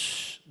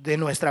 hermanos, de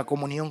nuestra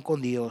comunión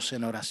con Dios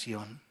en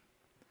oración?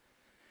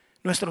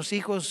 Nuestros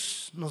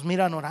hijos nos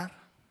miran orar,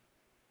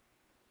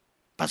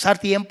 pasar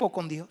tiempo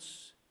con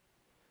Dios.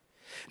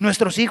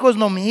 Nuestros hijos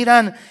nos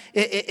miran,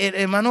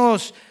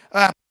 hermanos,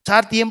 a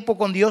pasar tiempo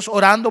con Dios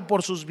orando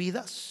por sus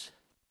vidas.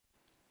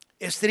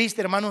 Es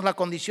triste, hermanos, la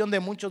condición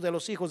de muchos de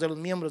los hijos de los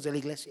miembros de la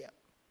iglesia.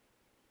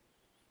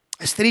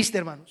 Es triste,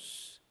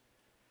 hermanos.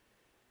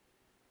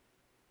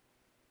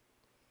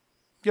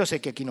 Yo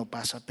sé que aquí no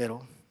pasa,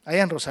 pero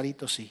allá en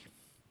Rosarito sí.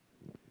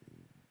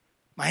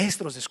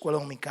 Maestros de escuela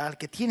dominical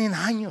que tienen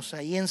años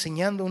ahí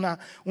enseñando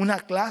una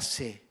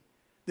clase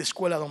de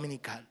escuela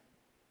dominical,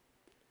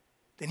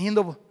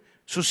 teniendo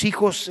sus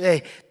hijos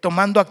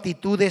tomando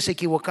actitudes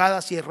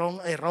equivocadas y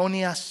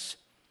erróneas.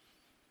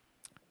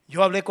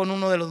 Yo hablé con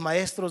uno de los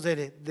maestros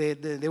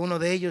de uno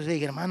de ellos y le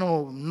dije: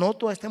 hermano,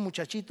 noto a este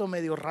muchachito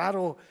medio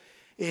raro.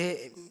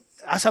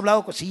 ¿Has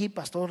hablado con? Sí,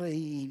 pastor,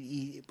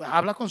 y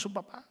habla con su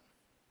papá.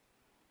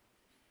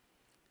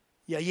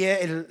 Y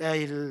ayer,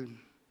 el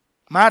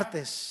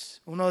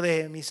martes, uno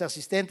de mis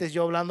asistentes,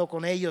 yo hablando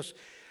con ellos,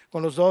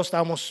 con los dos,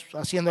 estábamos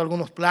haciendo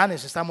algunos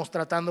planes,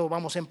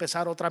 vamos a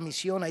empezar otra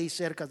misión ahí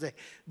cerca de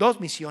 2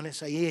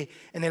 misiones, ahí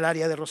en el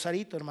área de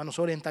Rosarito. Hermanos,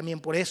 oren también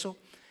por eso.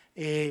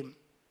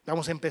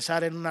 Vamos a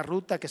empezar en una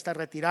ruta que está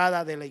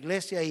retirada de la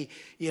iglesia y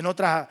en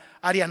otra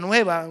área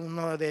nueva.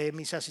 Uno de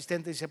mis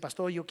asistentes dice: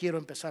 pastor, yo quiero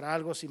empezar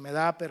algo, si me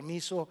da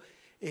permiso.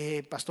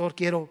 Pastor,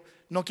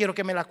 no quiero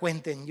que me la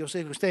cuenten. Yo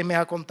sé que usted me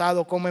ha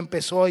contado cómo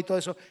empezó y todo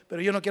eso,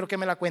 pero yo no quiero que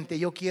me la cuente.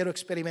 Yo quiero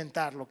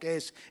experimentar lo que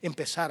es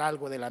empezar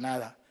algo de la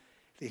nada.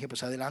 Le dije: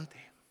 pues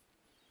adelante.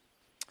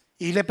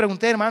 Y le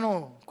pregunté: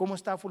 hermano, ¿cómo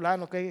está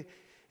fulano?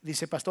 ¿Qué?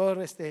 Dice: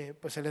 pastor,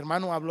 pues el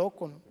hermano habló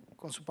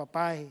con su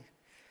papá y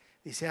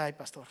dice: ay,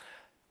 pastor,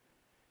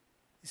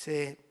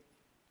 dice,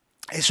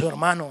 es su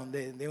hermano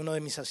de uno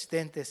de mis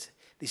asistentes.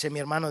 Dice: mi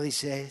hermano,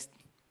 dice,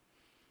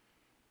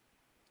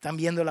 están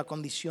viendo la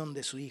condición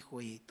de su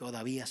hijo y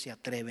todavía se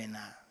atreven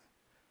a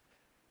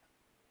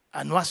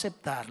no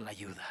aceptar la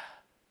ayuda.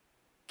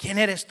 ¿Quién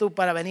eres tú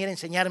para venir a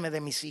enseñarme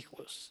de mis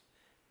hijos?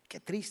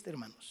 Qué triste,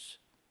 hermanos,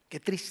 qué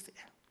triste.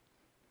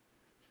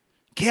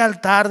 ¿Qué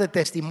altar de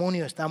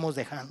testimonio estamos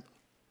dejando?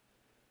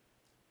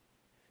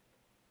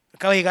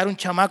 Acaba de llegar un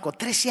chamaco,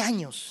 13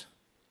 años.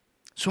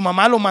 Su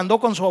mamá lo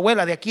mandó con su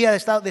abuela, de aquí de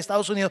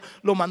Estados Unidos,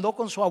 lo mandó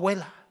con su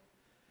abuela,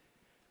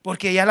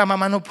 porque ya la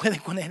mamá no puede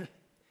con él.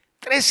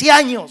 13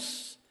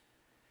 años.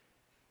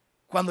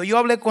 Cuando yo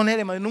hablé con él,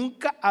 hermano,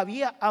 nunca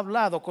había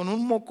hablado con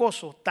un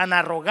mocoso tan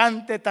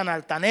arrogante, tan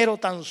altanero,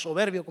 tan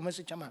soberbio como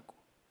ese chamaco.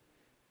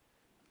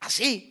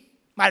 Así,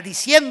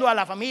 maldiciendo a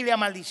la familia,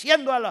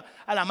 maldiciendo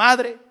a la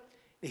madre.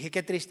 Dije: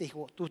 qué triste,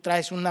 hijo, tú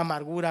traes una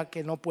amargura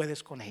que no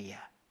puedes con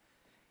ella.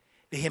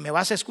 Dije: me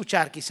vas a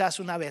escuchar quizás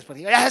una vez,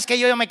 porque es que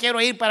yo me quiero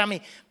ir para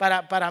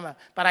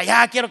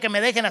allá, quiero que me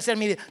dejen hacer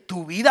mi vida.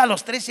 Tu vida a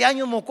los 13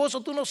 años,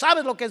 mocoso, tú no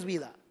sabes lo que es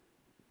vida.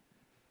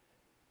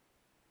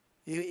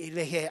 Y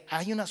le dije: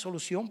 hay una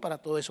solución para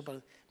todo eso.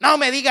 No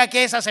me diga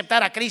que es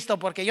aceptar a Cristo,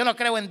 porque yo no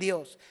creo en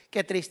Dios.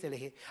 Qué triste, le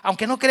dije.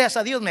 Aunque no creas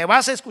a Dios, me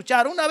vas a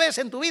escuchar una vez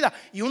en tu vida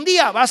y un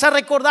día vas a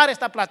recordar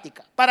esta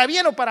plática, para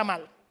bien o para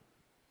mal.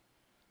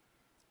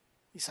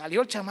 Y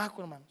salió el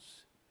chamaco,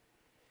 hermanos.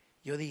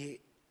 Yo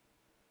dije: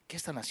 ¿qué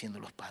están haciendo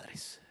los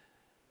padres?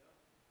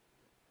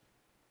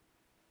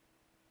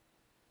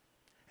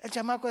 El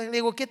chamaco, le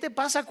digo: ¿qué te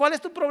pasa? ¿Cuál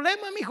es tu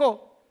problema,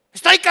 mijo?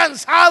 Estoy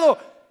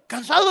cansado.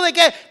 ¿Cansado de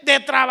qué?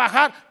 De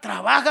trabajar.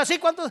 ¿Trabaja así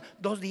cuántos?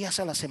 2 días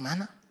a la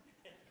semana.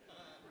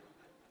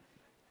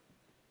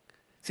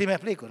 ¿Sí me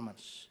explico,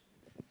 hermanos?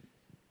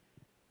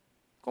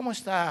 ¿Cómo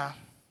está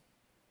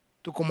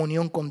tu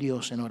comunión con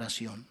Dios en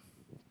oración?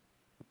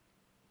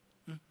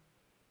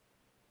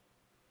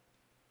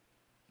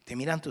 ¿Te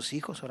miran tus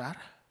hijos orar?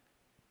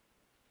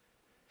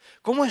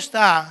 ¿Cómo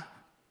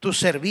está tu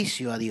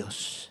servicio a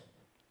Dios?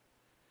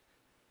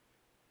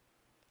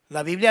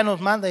 La Biblia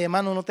nos manda, y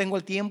hermano, no tengo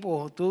el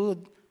tiempo.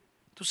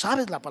 Tú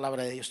sabes la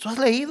palabra de Dios. Tú has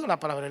leído la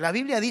palabra. La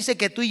Biblia dice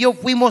que tú y yo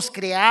fuimos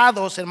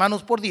creados,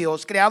 hermanos, por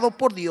Dios, creados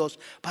por Dios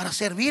para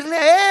servirle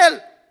a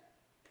Él.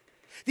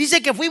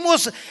 Dice que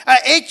fuimos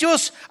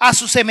hechos a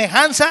su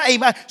semejanza e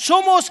imagen.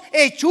 Somos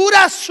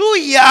hechura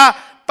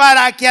suya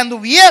para que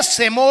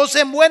anduviésemos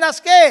en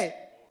buenas ¿qué?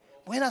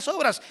 Buenas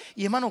obras.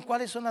 Y hermano,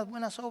 ¿cuáles son las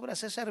buenas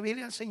obras? Es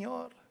servirle al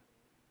Señor.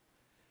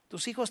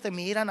 Tus hijos te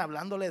miran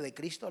hablándole de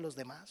Cristo a los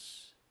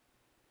demás.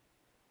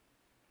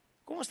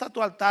 ¿Cómo está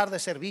tu altar de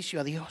servicio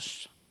a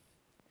Dios?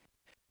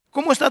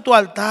 ¿Cómo está tu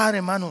altar,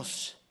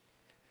 hermanos,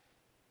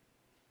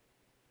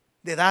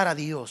 de dar a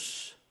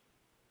Dios?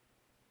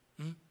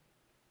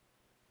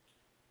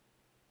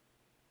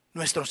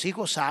 ¿Nuestros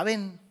hijos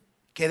saben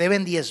que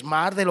deben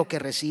diezmar de lo que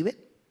reciben?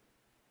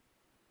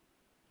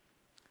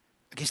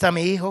 Aquí está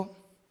mi hijo,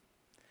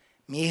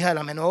 mi hija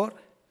la menor,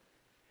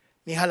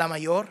 mi hija la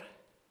mayor.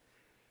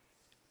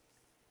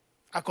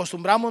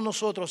 Acostumbramos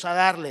nosotros a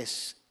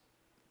darles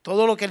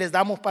todo lo que les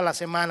damos para la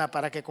semana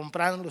para que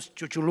compraran los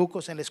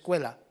chuchulucos en la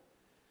escuela.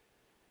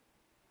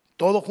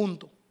 Todo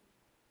junto.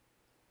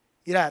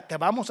 Mira, te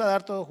vamos a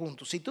dar todo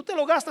junto. Si tú te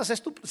lo gastas,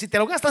 si te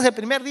lo gastas el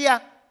primer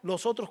día,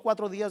 los otros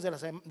 4 días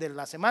de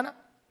la semana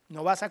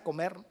no vas a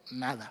comer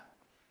nada.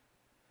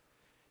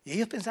 Y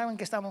ellos pensaban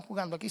que estábamos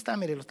jugando. Aquí está,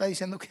 mire, lo está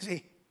diciendo que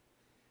sí.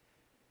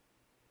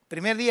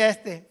 Primer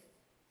día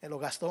me lo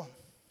gastó.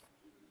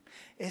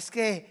 Es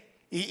que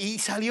y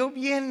salió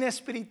bien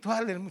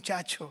espiritual el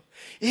muchacho.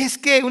 Es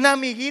que un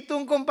amiguito,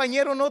 un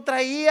compañero no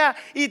traía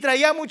y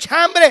traía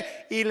mucha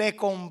hambre y le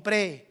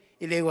compré.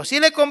 Y le digo, ¿sí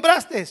le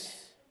compraste?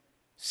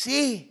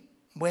 Sí,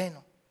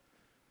 bueno.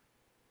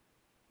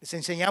 Les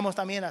enseñamos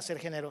también a ser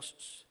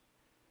generosos.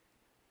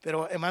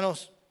 Pero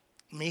hermanos,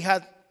 mi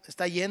hija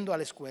está yendo a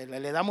la escuela,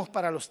 le damos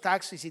para los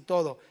taxis y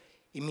todo.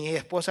 Y mi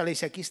esposa le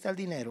dice, aquí está el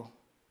dinero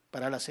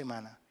para la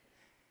semana.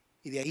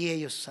 Y de ahí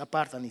ellos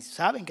apartan y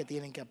saben que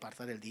tienen que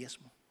apartar el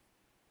diezmo.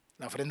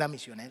 La ofrenda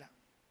misionera.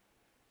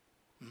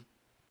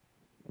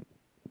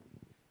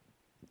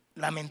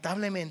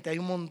 Lamentablemente hay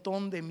un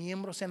montón de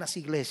miembros en las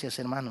iglesias,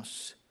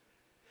 hermanos,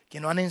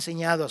 que no han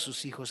enseñado a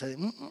sus hijos.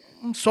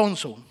 Un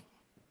sonso.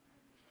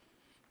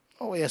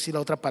 No voy a decir la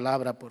otra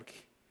palabra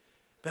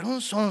pero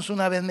un sonso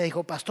una vez me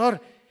dijo,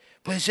 pastor,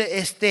 pues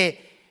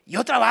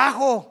yo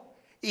trabajo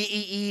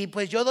y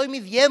pues yo doy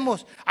mis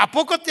diezmos. ¿A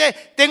poco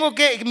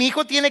mi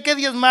hijo tiene que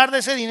diezmar de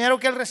ese dinero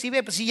que él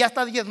recibe? Pues si ya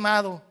está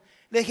diezmado.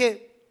 Le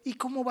dije, ¿y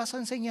cómo vas a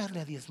enseñarle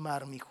a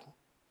diezmar, mi hijo?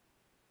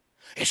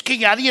 Es que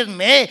ya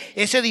diezmé,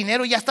 ese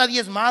dinero ya está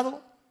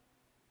diezmado.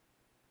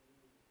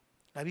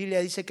 La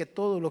Biblia dice que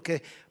todo lo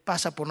que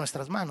pasa por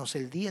nuestras manos,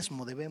 el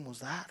diezmo debemos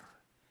dar.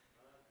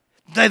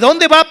 ¿De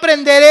dónde va a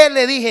aprender él?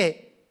 Le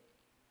dije,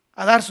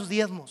 a dar sus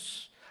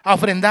diezmos, a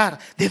ofrendar.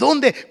 ¿De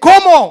dónde?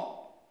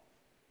 ¿Cómo?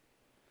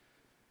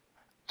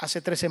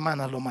 Hace 3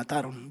 semanas lo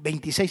mataron.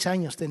 26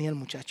 años tenía el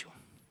muchacho.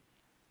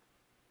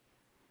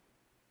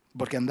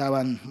 Porque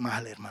andaban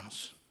mal,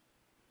 hermanos.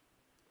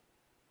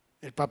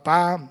 El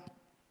papá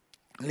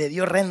le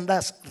dio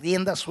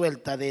rienda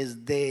suelta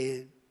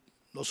desde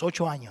los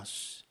 8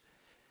 años.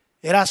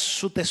 Era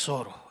su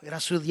tesoro, era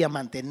su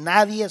diamante.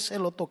 Nadie se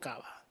lo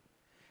tocaba.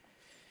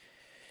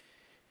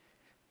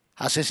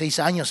 Hace 6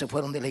 años se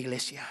fueron de la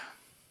iglesia.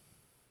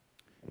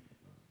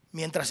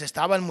 Mientras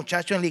estaba el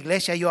muchacho en la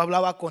iglesia, yo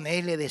hablaba con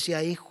él, le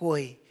decía, hijo,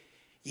 y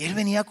él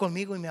venía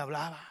conmigo y me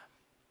hablaba.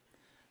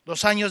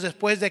 2 años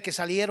después de que se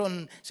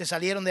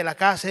salieron de la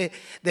casa,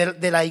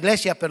 de la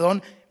iglesia,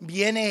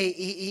 viene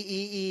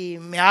y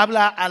me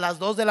habla a las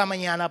 2 de la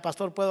mañana.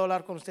 Pastor, ¿puedo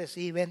hablar con usted?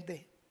 Sí,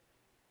 vente.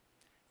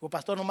 Digo,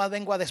 pastor, nomás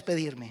vengo a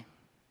despedirme.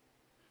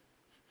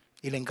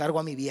 Y le encargo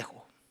a mi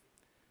viejo,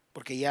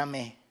 porque ya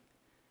me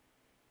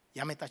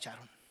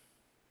tacharon.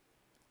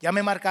 Ya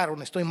me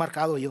marcaron, estoy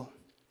marcado yo.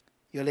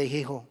 Yo le dije,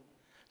 hijo,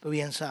 tú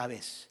bien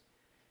sabes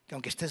que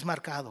aunque estés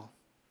marcado,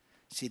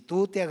 si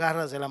tú te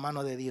agarras de la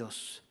mano de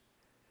Dios,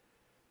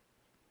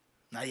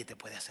 nadie te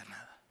puede hacer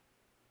nada.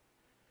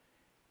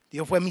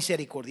 Dios fue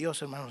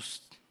misericordioso,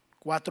 hermanos.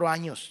 4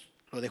 años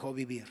lo dejó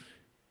vivir.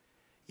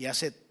 Y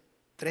hace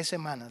 3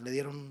 semanas le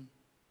dieron un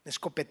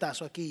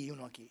escopetazo aquí y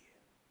uno aquí.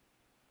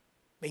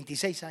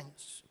 26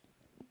 años.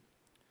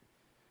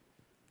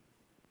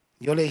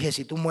 Yo le dije,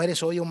 si tú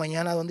mueres hoy o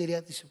mañana, ¿dónde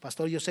irías? Dice,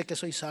 pastor, yo sé que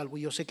soy salvo,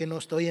 yo sé que no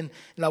estoy en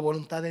la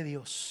voluntad de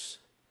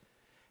Dios.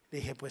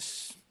 Le dije,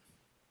 pues,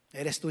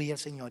 eres tú y el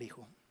Señor,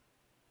 hijo.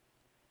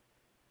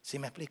 ¿Sí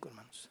me explico,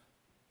 hermanos?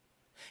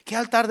 ¿Qué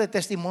altar de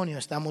testimonio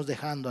estamos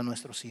dejando a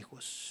nuestros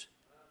hijos?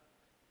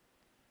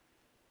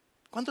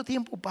 ¿Cuánto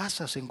tiempo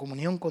pasas en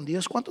comunión con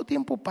Dios? ¿Cuánto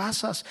tiempo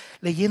pasas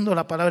leyendo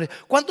la palabra?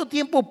 ¿Cuánto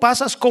tiempo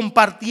pasas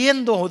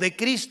compartiendo de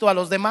Cristo a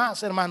los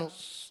demás,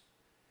 hermanos?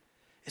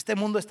 Este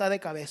mundo está de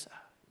cabeza.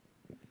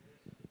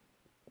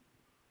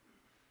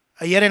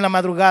 Ayer en la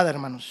madrugada,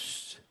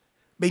 hermanos,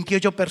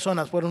 28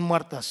 personas fueron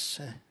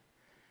muertas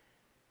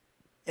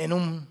en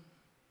un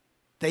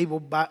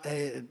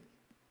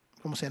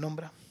 ¿cómo se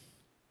nombra?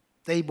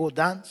 Table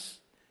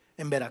dance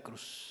en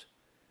Veracruz.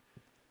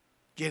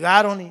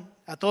 Llegaron y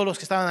a todos los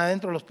que estaban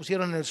adentro los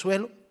pusieron en el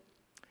suelo.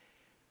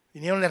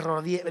 Vinieron,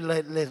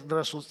 les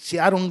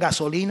rociaron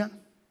gasolina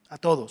a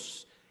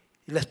todos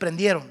y les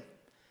prendieron.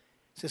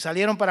 Se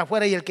salieron para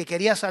afuera y el que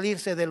quería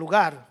salirse del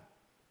lugar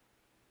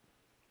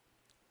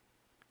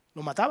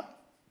lo mataban.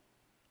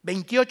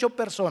 28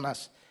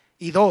 personas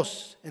y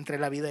 2 entre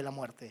la vida y la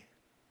muerte.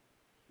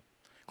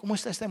 ¿Cómo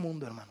está este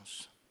mundo,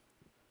 hermanos?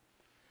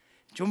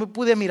 Yo me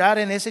pude mirar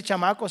en ese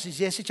chamaco, si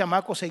ese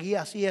chamaco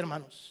seguía así,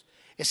 hermanos,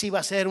 ese iba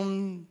a ser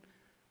un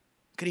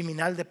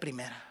criminal de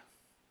primera.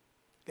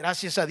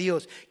 Gracias a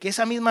Dios que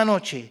esa misma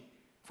noche,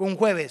 fue un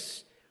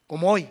jueves,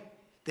 como hoy,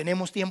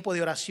 tenemos tiempo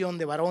de oración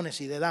de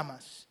varones y de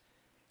damas.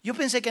 Yo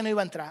pensé que no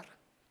iba a entrar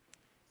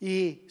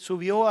y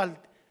subió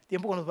al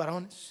tiempo con los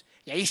varones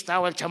y ahí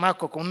estaba el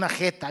chamaco con una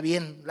jeta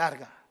bien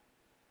larga.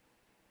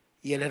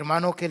 Y el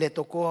hermano que le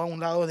tocó a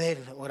un lado de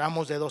él,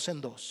 oramos de 2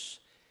 en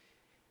 2.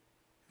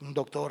 Un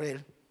doctor,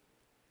 él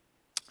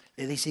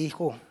le dice: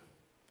 hijo,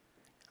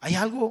 ¿hay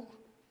algo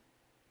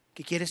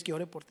que quieres que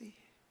ore por ti?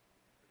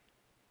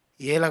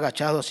 Y él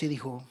agachado así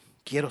dijo: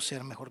 quiero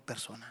ser mejor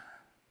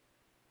persona.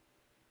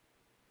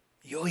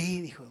 Y oí,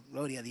 dijo: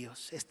 gloria a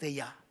Dios,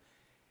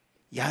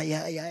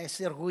 ya,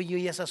 ese orgullo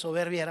y esa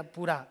soberbia era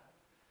pura,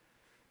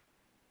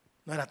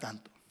 no era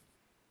tanto.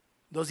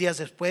 2 días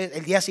después,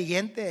 el día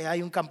siguiente,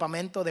 hay un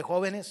campamento de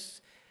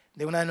jóvenes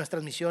de una de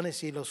nuestras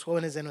misiones y los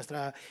jóvenes de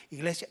nuestra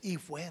iglesia, y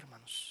fue,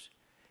 hermanos,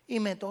 y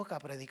me toca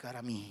predicar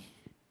a mí.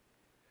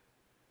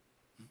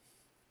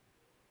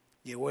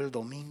 Llegó el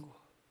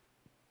domingo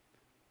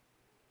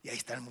y ahí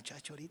está el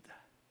muchacho ahorita.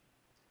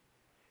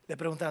 Le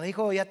preguntaron: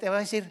 hijo, ¿ya te va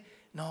a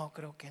decir? No,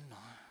 creo que no.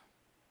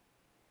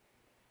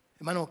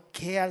 Hermano,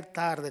 ¿qué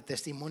altar de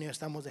testimonio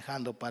estamos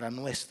dejando para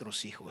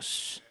nuestros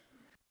hijos?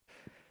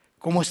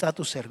 ¿Cómo está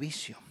tu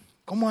servicio?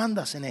 ¿Cómo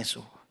andas en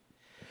eso?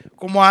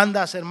 ¿Cómo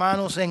andas,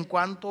 hermanos, en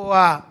cuanto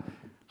a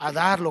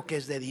dar lo que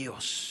es de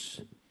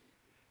Dios?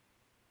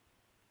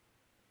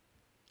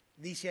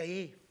 Dice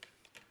ahí,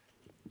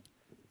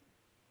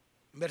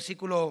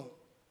 versículo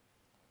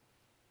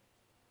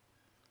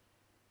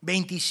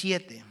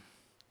 26.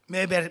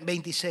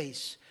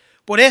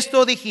 Por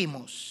esto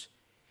dijimos: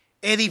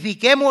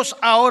 edifiquemos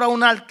ahora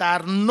un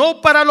altar,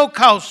 no para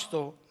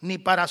holocausto ni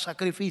para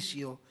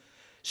sacrificio,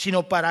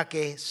 sino para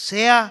que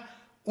sea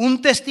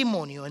un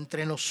testimonio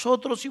entre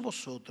nosotros y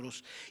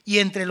vosotros y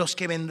entre los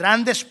que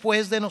vendrán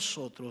después de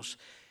nosotros,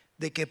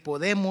 de que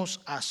podemos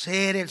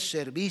hacer el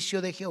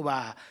servicio de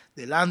Jehová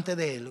delante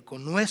de Él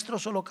con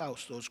nuestros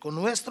holocaustos, con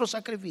nuestros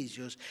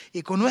sacrificios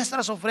y con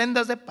nuestras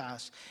ofrendas de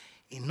paz.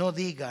 Y no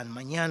digan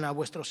mañana a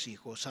vuestros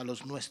hijos, a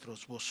los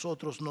nuestros: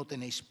 vosotros no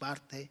tenéis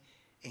parte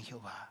en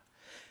Jehová.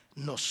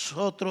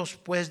 Nosotros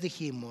pues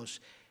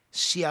dijimos: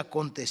 si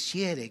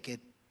aconteciere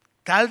que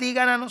tal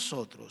digan a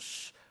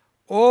nosotros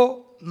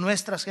o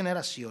nuestras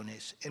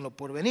generaciones en lo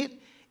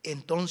porvenir,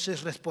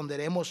 entonces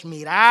responderemos: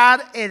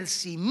 mirad el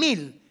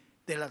simil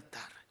del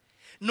altar.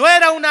 No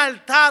era un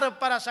altar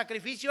para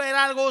sacrificio,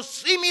 era algo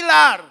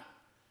similar,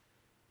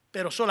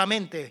 pero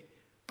solamente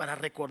para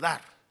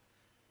recordar,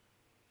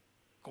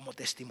 como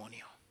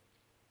testimonio.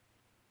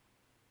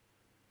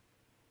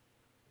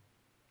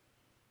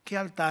 ¿Qué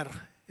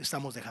altar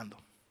estamos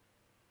dejando?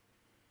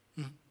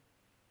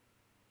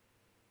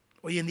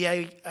 Hoy en día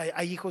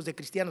hay hijos de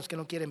cristianos que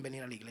no quieren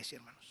venir a la iglesia,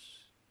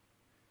 hermanos.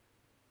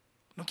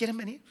 No quieren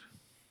venir.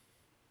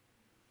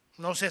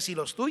 No sé si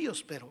los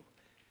tuyos, pero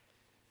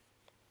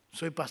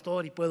soy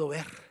pastor y puedo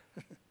ver.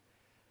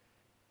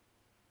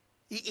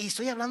 Y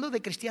estoy hablando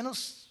de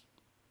cristianos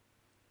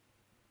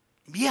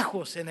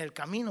viejos en el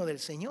camino del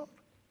Señor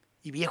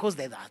y viejos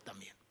de edad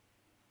también.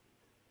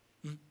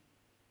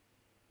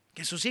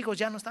 Que sus hijos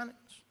ya no están.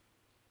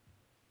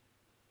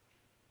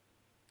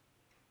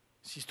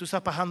 Si tú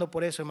estás pasando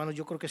por eso, hermanos,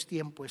 yo creo que es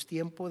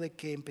tiempo de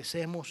que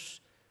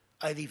empecemos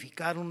a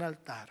edificar un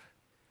altar.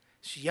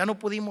 Si ya no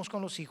pudimos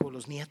con los hijos,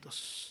 los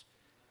nietos,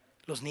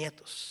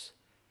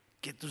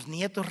 que tus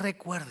nietos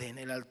recuerden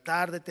el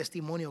altar de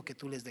testimonio que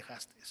tú les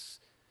dejaste.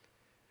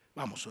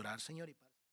 Vamos a orar, Señor.